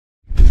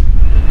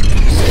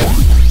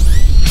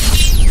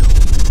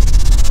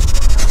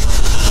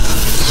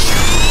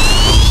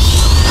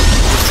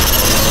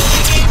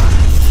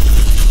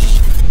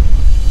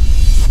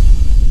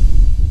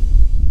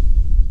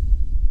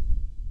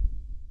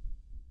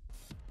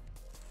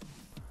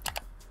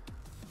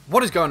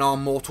What is going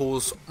on,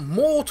 mortals?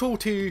 Mortal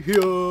T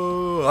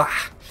here!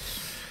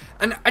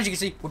 And as you can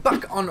see, we're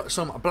back on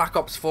some Black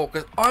Ops 4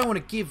 because I want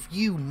to give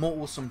you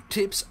mortals some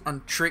tips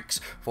and tricks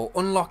for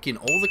unlocking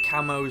all the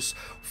camos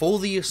for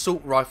the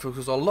assault rifle,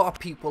 because a lot of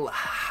people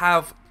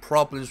have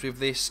problems with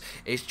this.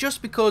 It's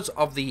just because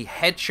of the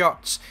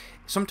headshots.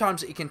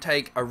 Sometimes it can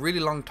take a really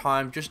long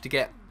time just to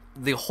get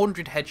the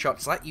 100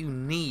 headshots that you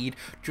need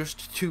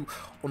just to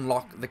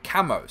unlock the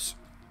camos.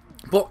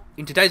 But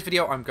in today's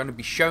video, I'm going to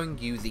be showing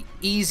you the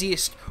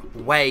easiest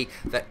way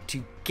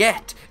to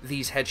get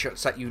these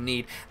headshots that you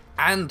need,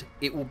 and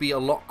it will be a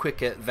lot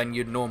quicker than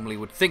you normally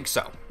would think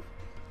so.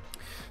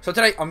 So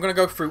today, I'm going to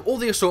go through all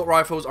the assault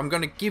rifles. I'm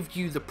going to give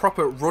you the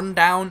proper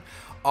rundown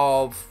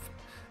of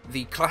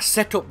the class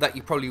setup that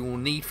you probably will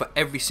need for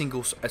every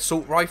single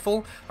assault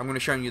rifle. I'm going to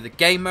show you the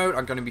game mode.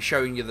 I'm going to be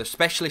showing you the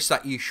specialists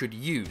that you should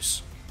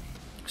use.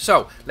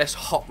 So let's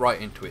hop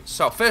right into it.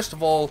 So first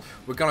of all,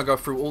 we're going to go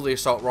through all the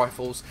assault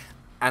rifles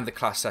and the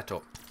class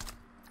setup.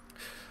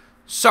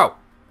 So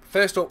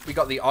first up, we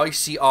got the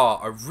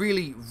ICR, a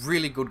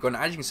really good gun.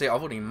 As you can see,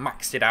 I've already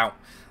maxed it out,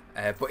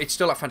 but it's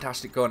still a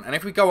fantastic gun. And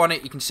if we go on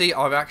it, you can see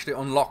I've actually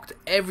unlocked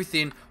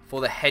everything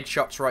for the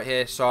headshots right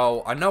here.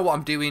 So I know what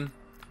I'm doing.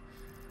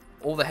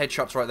 All the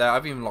headshots right there.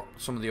 I've even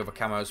unlocked some of the other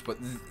camos, but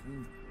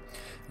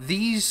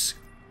these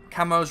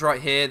camos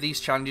right here,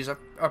 these challenges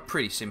are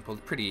pretty simple,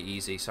 pretty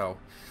easy, so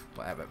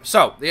whatever.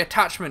 So the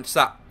attachments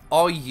that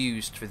I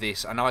used for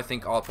this, and I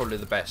think are probably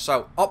the best.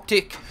 So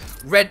optic,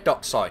 red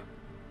dot sight,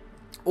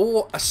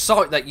 or a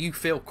sight that you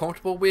feel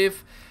comfortable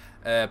with,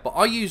 but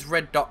I use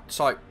red dot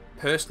sight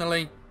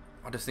personally.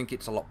 I just think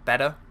it's a lot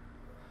better.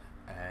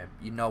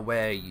 You know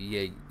where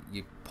you're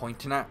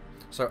pointing at.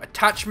 So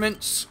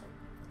attachments.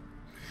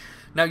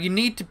 Now, you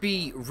need to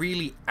be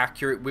really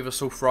accurate with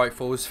assault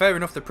rifles. Fair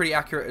enough, they're pretty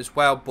accurate as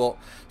well, but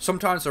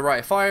sometimes the rate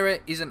of fire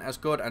isn't as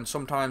good, and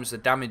sometimes the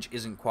damage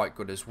isn't quite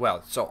good as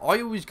well. So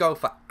I always go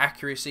for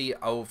accuracy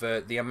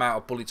over the amount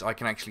of bullets I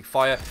can actually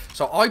fire.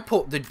 So I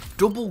put the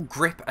double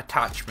grip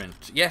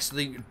attachment. Yes,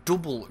 the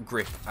double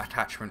grip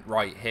attachment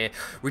right here.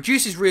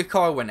 Reduces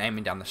recoil when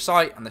aiming down the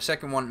sight, and the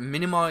second one,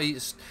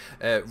 minimized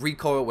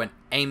recoil when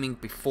aiming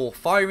before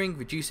firing.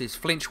 Reduces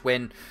flinch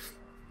when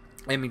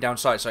aiming down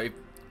sight. So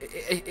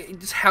it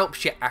just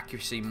helps your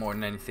accuracy more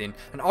than anything.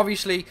 And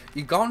obviously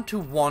you're going to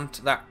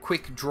want that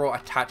quick draw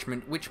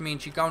attachment, which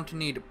means you're going to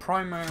need a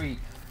primary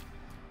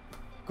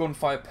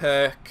gunfire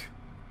perk.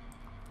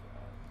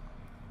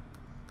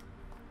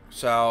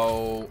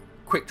 So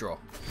quick draw,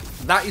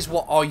 that is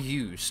what I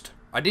used.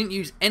 I didn't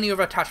use any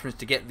other attachments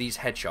to get these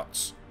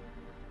headshots.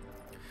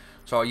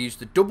 So I used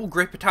the double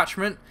grip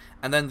attachment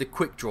and then the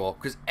quick draw,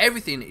 because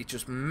everything is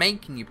just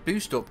making you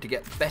boost up to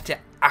get better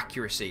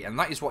accuracy, and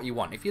that is what you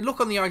want. If you look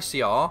on the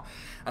ICR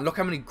and look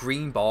how many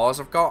green bars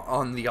I've got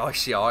on the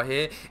ICR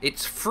here,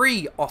 it's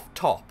free off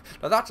top.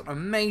 Now that's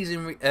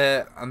amazing.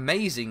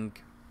 Amazing.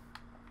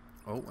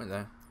 Oh, wait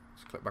there.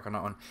 Let's click back on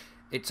that one.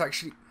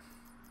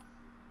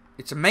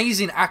 It's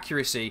amazing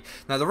accuracy.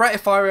 Now, the rate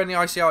of fire on the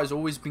ICR has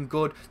always been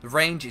good. The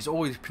range has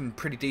always been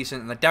pretty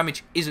decent. And the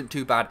damage isn't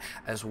too bad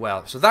as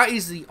well. So that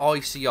is the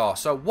ICR.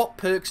 So what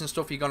perks and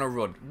stuff are you going to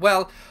run?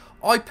 Well,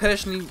 I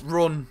personally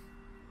run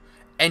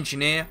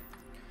Engineer,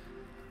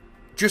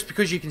 just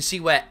because you can see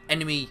where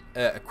enemy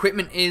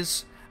equipment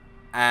is.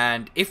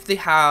 And if they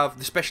have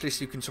the specialist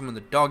who can summon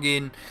the dog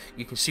in,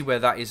 you can see where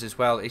that is as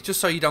well. It's just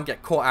so you don't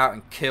get caught out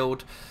and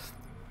killed.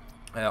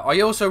 I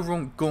also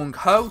run Gung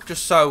Ho,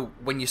 just so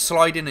when you're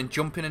sliding and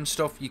jumping and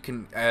stuff, you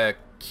can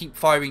keep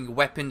firing your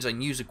weapons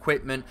and use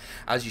equipment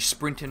as you're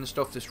sprinting and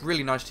stuff. That's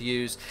really nice to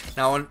use.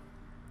 Now, on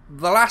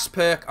the last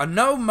perk, I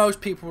know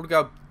most people will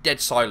go Dead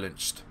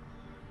Silenced.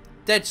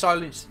 Dead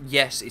Silenced,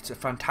 yes, it's a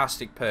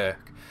fantastic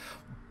perk.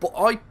 But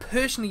I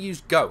personally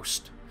use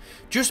Ghost,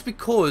 just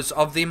because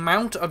of the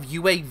amount of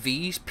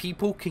UAVs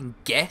people can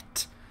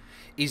get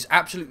is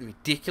absolutely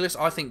ridiculous.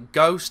 I think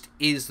Ghost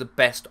is the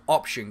best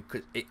option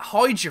because it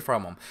hides you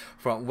from them,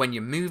 from when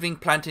you're moving,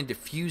 planting,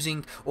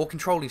 defusing, or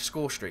controlling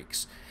score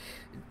streaks.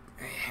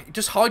 It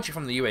just hides you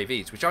from the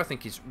UAVs, which I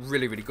think is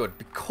really good,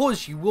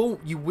 because you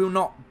will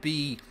not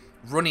be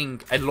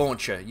running a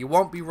launcher. You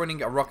won't be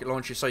running a rocket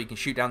launcher so you can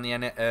shoot down the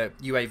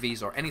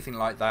UAVs or anything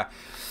like that.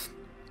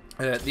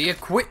 The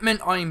equipment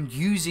I'm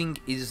using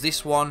is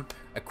this one,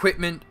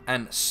 equipment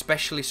and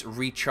specialist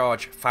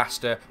recharge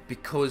faster,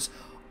 because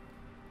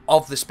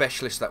of the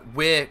specialist that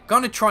we're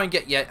going to try and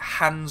get your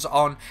hands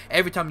on.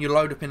 Every time you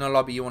load up in a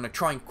lobby, you want to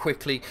try and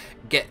quickly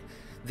get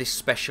this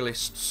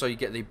specialist so you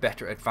get the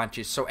better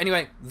advantage. So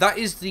anyway, that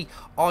is the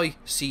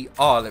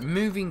ICR.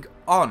 Moving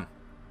on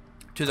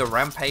to the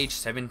Rampage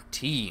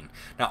 17.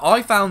 Now,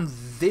 I found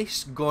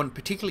this gun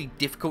particularly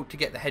difficult to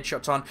get the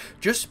headshots on,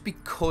 just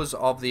because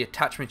of the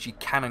attachments you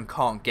can and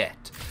can't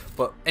get.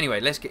 But anyway,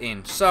 let's get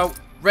in. So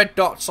red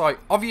dot sight,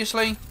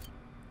 obviously.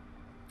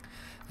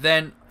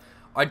 Then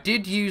I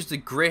did use the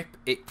grip.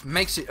 It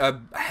makes it a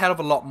hell of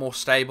a lot more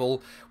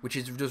stable, which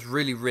is just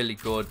really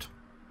good.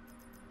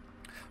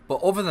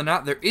 But other than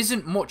that, there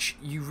isn't much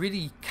you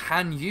really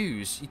can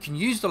use. You can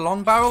use the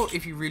long barrel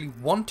if you really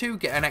want to,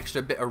 get an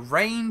extra bit of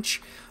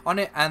range on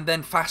it, and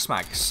then fast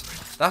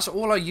mags. That's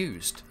all I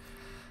used.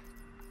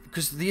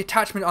 Because the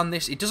attachment on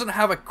this, it doesn't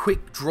have a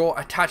quick draw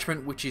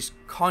attachment, which is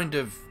kind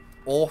of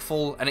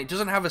awful, and it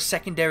doesn't have a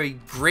secondary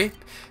grip,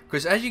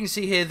 because as you can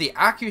see here, the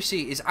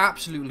accuracy is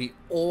absolutely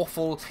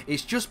awful.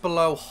 It's just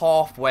below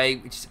halfway,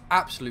 which is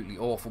absolutely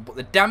awful, but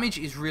the damage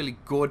is really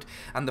good,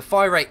 and the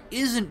fire rate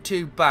isn't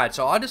too bad.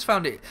 So I just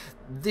found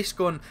this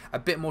gun a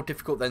bit more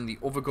difficult than the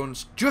other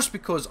guns, just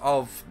because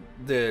of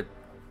it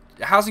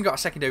hasn't got a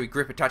secondary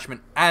grip attachment,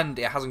 and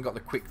it hasn't got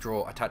the quick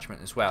draw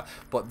attachment as well.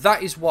 But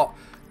that is what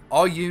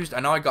I used,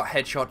 and I got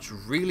headshots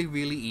really,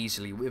 really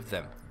easily with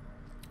them.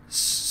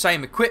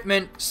 Same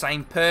equipment,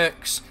 same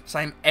perks,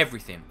 same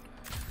everything.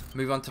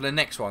 Move on to the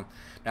next one.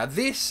 Now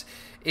this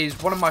is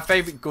one of my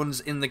favourite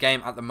guns in the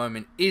game at the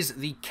moment, is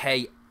the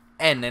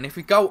KN. And if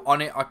we go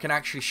on it, I can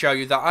actually show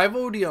you that I've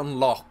already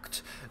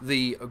unlocked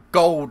the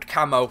gold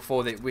camo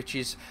for it, which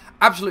is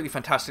absolutely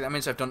fantastic. That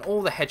means I've done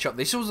all the headshots.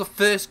 This was the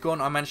first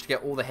gun I managed to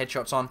get all the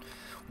headshots on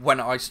when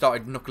I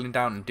started knuckling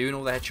down and doing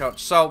all the headshots.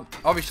 So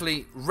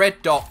obviously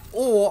red dot,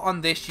 or on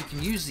this you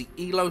can use the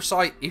ELO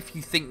sight if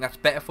you think that's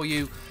better for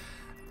you.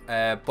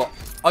 But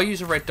I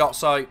use a red dot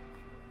sight.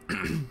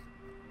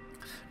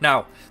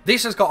 Now,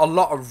 this has got a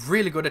lot of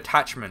really good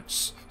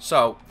attachments.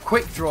 So,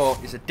 quick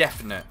draw is a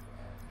definite.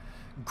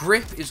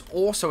 Grip is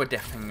also a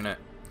definite.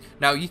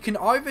 Now, you can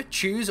either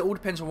choose, it all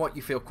depends on what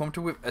you feel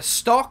comfortable with, a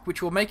stock,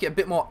 which will make it a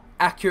bit more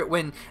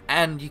accurate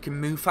and you can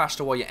move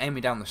faster while you're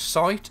aiming down the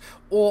sight.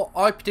 Or,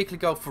 I particularly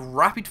go for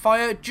rapid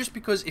fire, just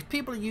because if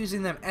people are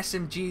using them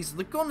SMGs,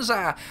 the guns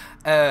are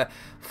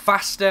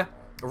faster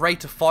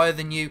rate of fire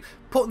than you.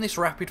 Putting this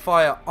rapid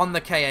fire on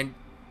the KN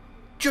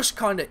just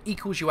kind of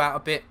equals you out a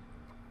bit.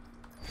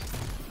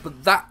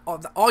 But that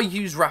I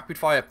use rapid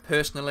fire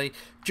personally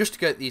just to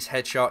get these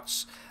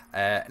headshots,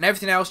 and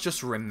everything else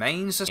just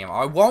remains the same.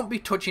 I won't be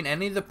touching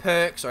any of the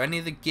perks or any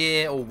of the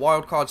gear or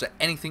wildcards or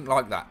anything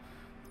like that.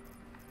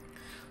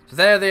 So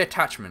there are the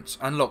attachments,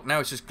 and look, now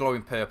it's just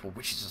glowing purple,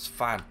 which is just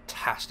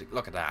fantastic.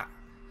 Look at that,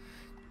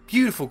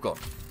 beautiful gun.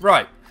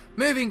 Right,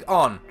 moving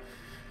on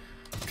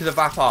to the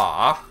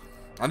Vapor.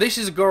 And this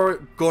is a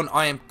gun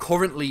I am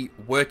currently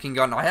working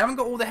on. I haven't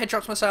got all the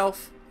headshots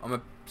myself.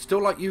 I'm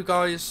still like you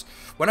guys.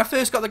 When I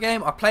first got the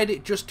game, I played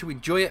it just to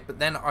enjoy it. But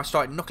then I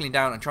started knuckling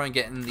down and trying to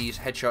get in these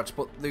headshots.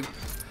 But the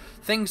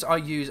things I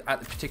use at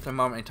the particular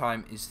moment in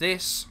time is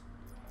this.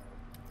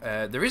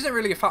 There isn't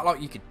really a fat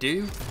lot you could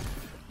do.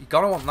 You're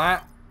going to want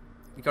that.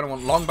 You're going to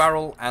want long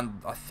barrel. And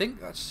I think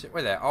that's it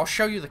right there. I'll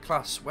show you the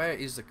class. Where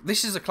is the...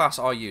 This is the class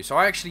I use. So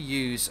I actually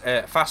use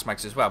fast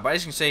mags as well. But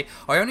as you can see,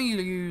 I only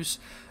use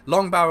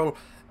long barrel,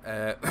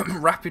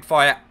 rapid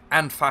fire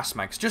and fast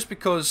mags, just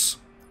because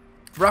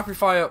rapid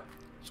fire,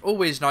 it's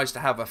always nice to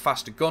have a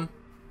faster gun,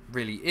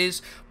 really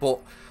is, but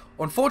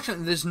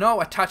unfortunately there's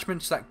no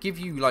attachments that give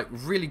you like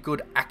really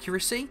good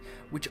accuracy,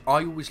 which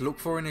I always look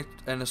for in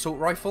an assault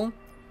rifle,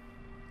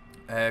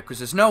 because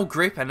there's no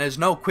grip and there's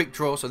no quick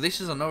draw. So this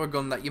is another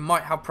gun that you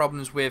might have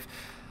problems with,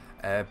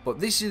 but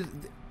this is,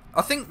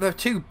 I think the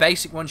two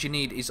basic ones you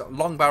need is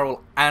long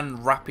barrel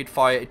and rapid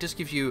fire. It just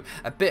gives you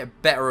a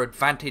bit better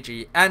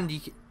advantage, and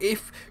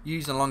if you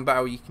use a long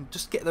barrel, you can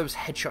just get those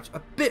headshots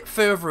a bit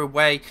further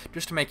away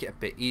just to make it a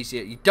bit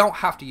easier. You don't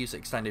have to use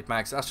extended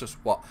mags. That's just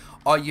what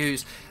I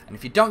use. And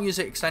if you don't use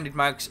extended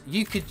mags,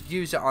 you could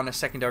use it on a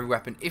secondary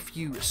weapon if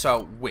you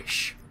so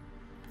wish.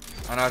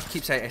 And I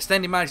keep saying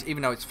extended mags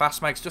even though it's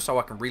fast mags, just so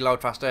I can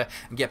reload faster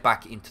and get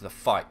back into the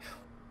fight.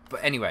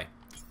 But anyway,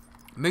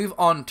 move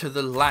on to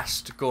the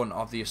last gun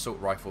of the assault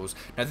rifles.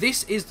 Now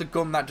this is the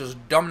gun that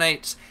just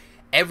dominates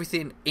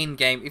everything in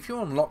game. If you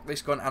unlock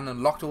this gun and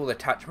unlocked all the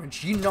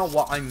attachments, you know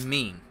what I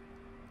mean.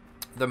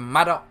 The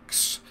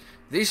Maddox.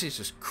 This is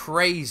just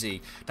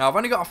crazy. Now I've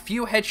only got a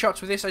few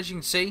headshots with this, as you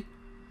can see,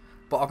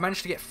 but I've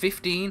managed to get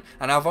 15,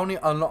 and I've only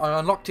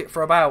unlocked it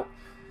for about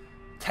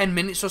 10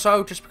 minutes or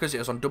so, just because it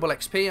was on double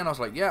XP, and I was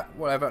like, yeah,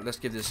 whatever, let's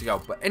give this a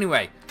go. But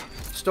anyway,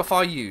 stuff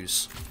I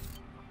use.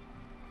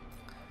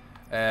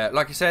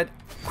 Like I said,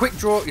 quick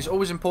draw is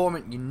always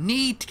important. You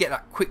need to get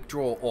that quick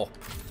draw up.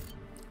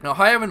 Now,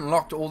 I haven't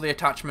unlocked all the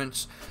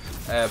attachments,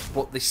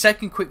 but the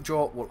second quick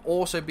draw will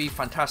also be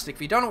fantastic.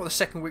 If you don't know what the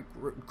second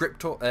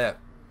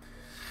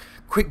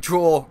quick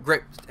draw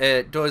grip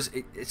does,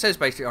 it says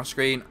basically on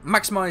screen,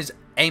 maximize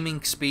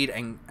aiming speed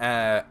and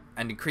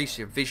increase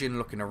your vision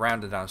looking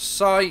around and down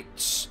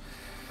sights.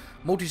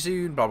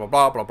 Multi-zoom, blah blah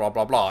blah blah blah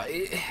blah blah.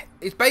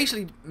 It's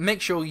basically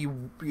make sure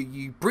you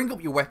bring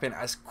up your weapon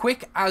as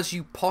quick as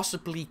you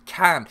possibly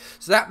can.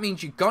 So that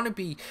means you're gonna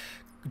be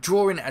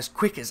drawing as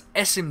quick as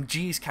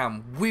SMGs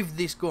can with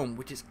this gun,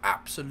 which is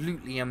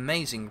absolutely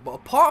amazing. But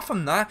apart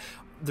from that,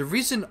 there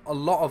isn't a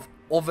lot of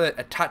other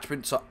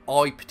attachments that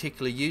I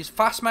particularly use.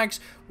 Fast mags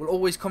will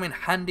always come in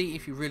handy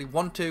if you really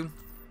want to.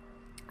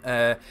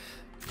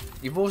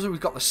 You've also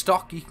got the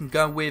stock you can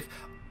go with,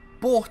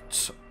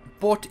 but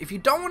if you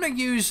don't want to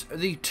use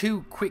the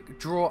two quick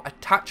draw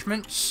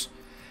attachments,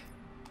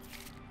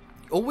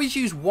 always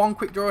use one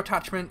quick draw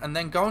attachment and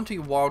then go into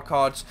your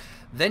wildcards.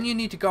 Then you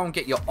need to go and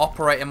get your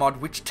operator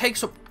mod, which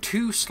takes up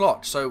 2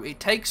 slots. So it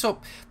takes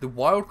up the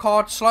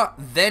wildcard slot,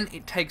 then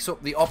it takes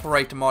up the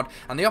operator mod.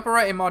 And the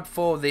operator mod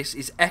for this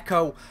is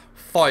Echo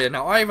Fire.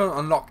 Now I haven't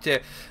unlocked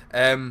it.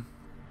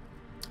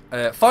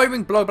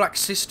 Firing blowback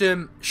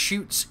system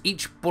shoots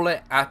each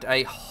bullet at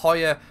a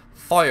higher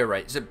fire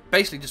rate. So it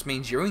basically just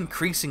means you're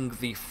increasing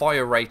the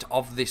fire rate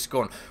of this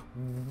gun,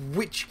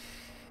 which,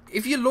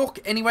 if you look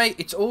anyway,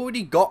 it's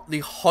already got the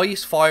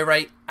highest fire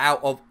rate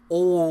out of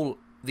all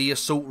the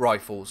assault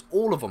rifles.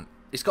 All of them.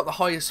 It's got the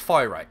highest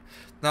fire rate.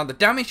 Now the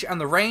damage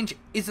and the range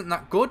isn't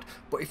that good,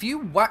 but if you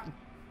whack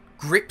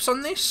grips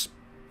on this,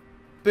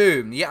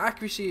 boom, the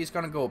accuracy is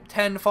going to go up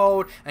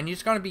tenfold, and you're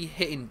just going to be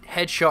hitting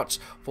headshots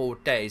for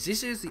days.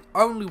 This is the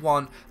only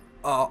one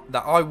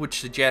that I would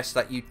suggest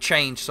that you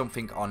change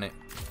something on it.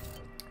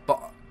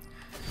 But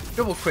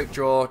double quick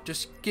draw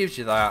just gives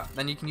you that.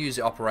 Then you can use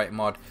the operator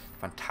mod.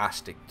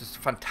 Fantastic. Just a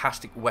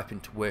fantastic weapon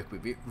to work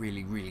with. It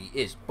really, really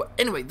is. But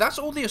anyway, that's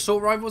all the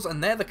assault rifles,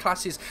 and they're the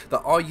classes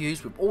that I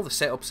use with all the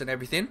setups and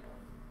everything.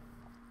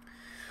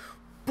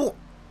 But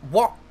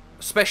what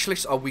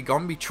specialists are we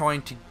going to be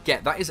trying to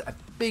get? That is a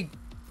big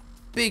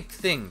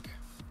thing.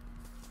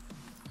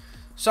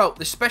 So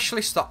the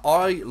specialist that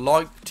I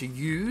like to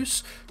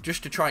use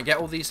just to try and get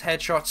all these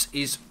headshots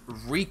is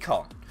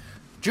Recon,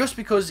 just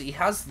because he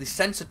has the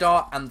sensor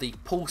dart and the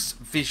pulse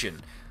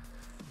vision.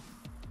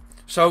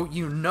 So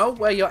you know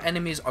where your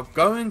enemies are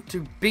going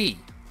to be.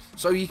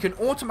 So you can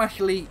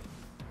automatically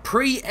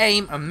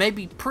pre-aim and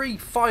maybe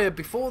pre-fire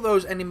before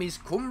those enemies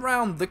come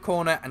round the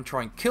corner and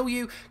try and kill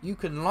you. You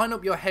can line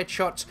up your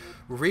headshots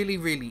really,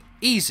 really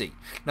easy.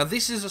 Now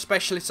this is a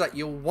specialist that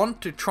you'll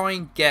want to try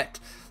and get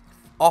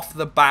off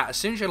the bat. As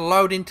soon as you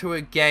load into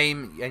a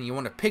game and you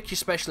want to pick your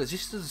specialist,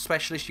 this is a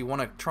specialist you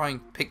want to try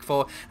and pick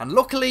for. And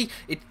luckily,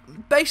 it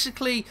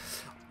basically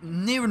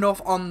near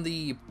enough on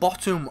the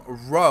bottom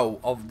row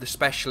of the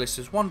specialists.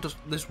 There's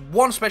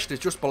one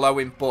specialist just below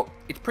him, but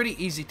it's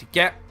pretty easy to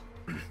get.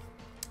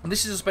 And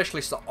this is a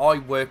specialist that I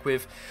work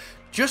with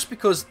just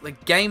because the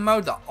game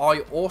mode that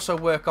I also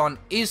work on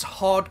is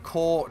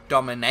hardcore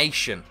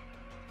domination.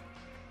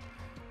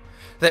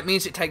 That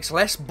means it takes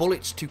less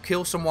bullets to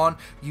kill someone.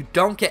 You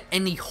don't get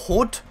any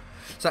HUD,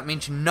 so that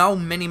means no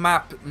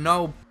minimap,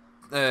 no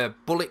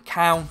bullet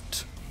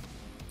count,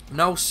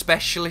 no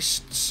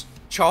specialists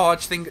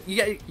charge thing.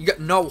 You get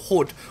no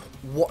HUD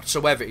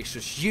whatsoever. It's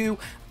just you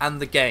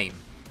and the game.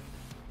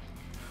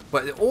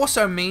 But it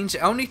also means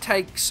it only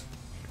takes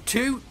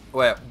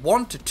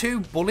 1 to 2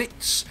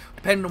 bullets,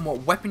 depending on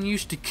what weapon you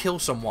use, to kill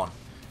someone.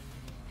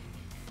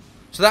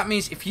 So that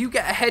means if you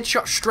get a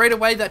headshot straight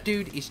away, that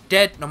dude is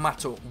dead no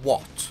matter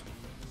what.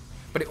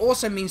 But it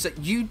also means that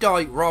you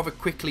die rather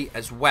quickly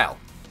as well.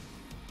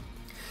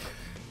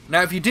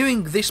 Now, if you're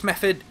doing this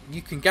method,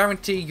 you can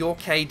guarantee your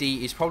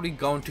KD is probably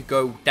going to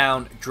go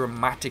down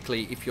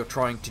dramatically if you're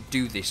trying to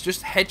do this.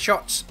 Just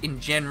headshots in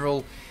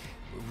general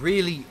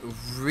really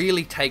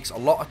takes a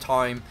lot of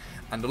time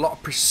and a lot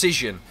of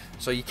precision.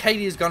 So your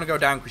KD is going to go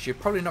down because you're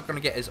probably not going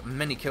to get as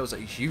many kills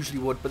as you usually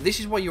would. But this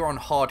is where you're on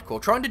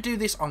hardcore. Trying to do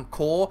this on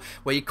core,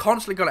 where you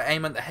constantly got to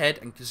aim at the head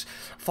and just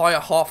fire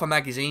half a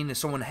magazine at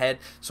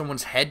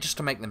someone's head just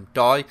to make them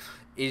die,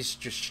 is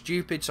just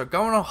stupid. So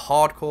go on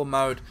hardcore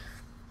mode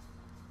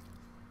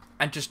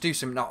and just do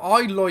something. Now,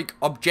 I like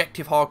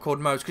objective hardcore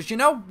modes because you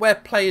know where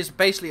players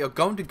basically are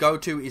going to go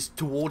to is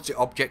towards the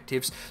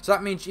objectives. So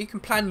that means you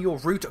can plan your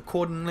route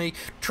accordingly,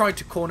 try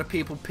to corner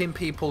people, pin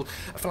people,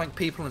 flank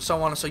people, and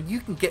so on, so you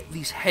can get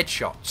these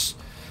headshots.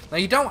 Now,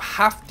 you don't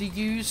have to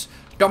use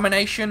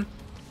domination.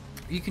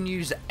 You can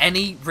use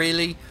any,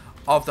 really,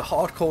 of the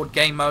hardcore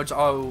game modes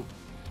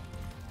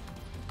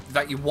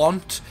that you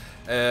want.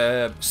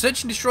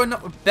 Search and Destroy,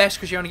 not the best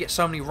because you only get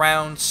so many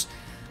rounds.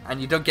 And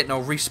you don't get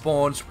no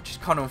respawns, which is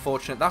kind of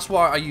unfortunate. That's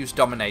why I use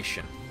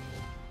domination.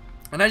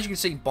 And as you can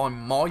see by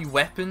my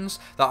weapons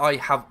that I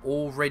have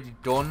already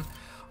done,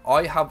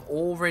 I have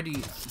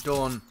already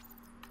done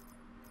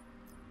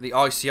the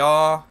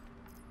ICR,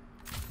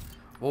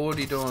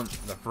 already done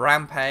the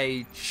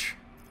Rampage,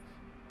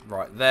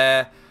 right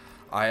there.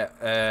 Right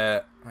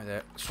there,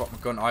 swap my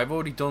gun. I've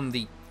already done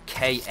the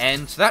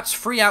KN, so that's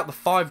 3 out of the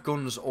 5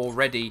 guns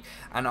already,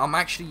 and I'm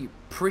actually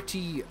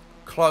pretty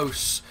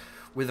close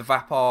with the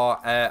Vapor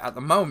at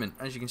the moment.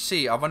 As you can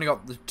see, I've only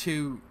got the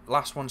 2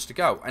 last ones to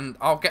go, and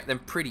I'll get them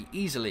pretty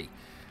easily.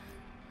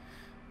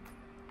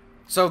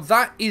 So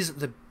that is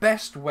the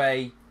best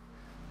way,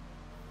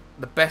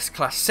 the best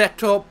class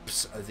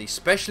setups, the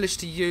specialist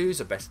to use,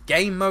 the best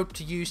game mode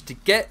to use to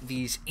get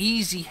these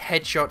easy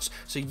headshots,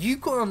 so you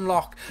can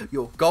unlock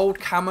your gold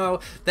camo,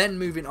 then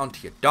moving on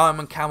to your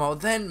diamond camo,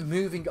 then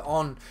moving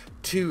on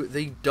to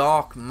the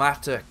dark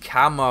matter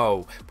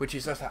camo, which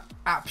is just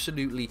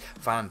absolutely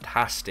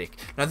fantastic.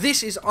 Now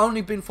this has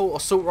only been for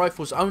assault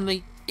rifles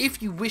only.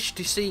 If you wish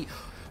to see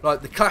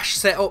like the clash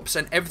setups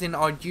and everything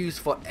I'd use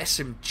for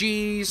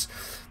SMGs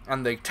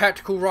and the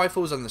tactical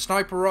rifles and the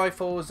sniper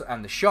rifles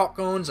and the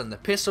shotguns and the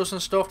pistols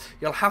and stuff,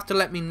 you'll have to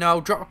let me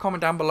know. Drop a comment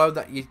down below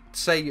that you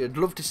say you'd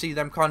love to see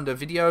them kind of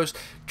videos,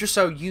 just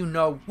so you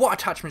know what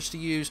attachments to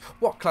use,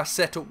 what class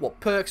setup, what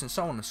perks, and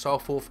so on and so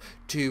forth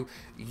to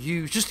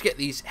use, just to get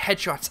these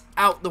headshots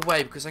out the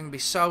way, because they can be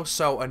so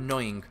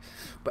annoying.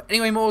 But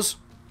anyway, Moors,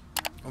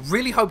 I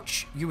really hope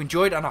you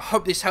enjoyed, and I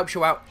hope this helps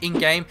you out in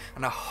game,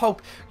 and I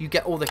hope you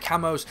get all the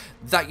camos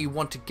that you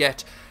want to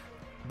get.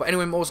 But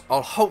anyway, Moors,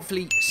 I'll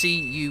hopefully see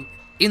you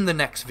in the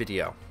next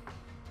video.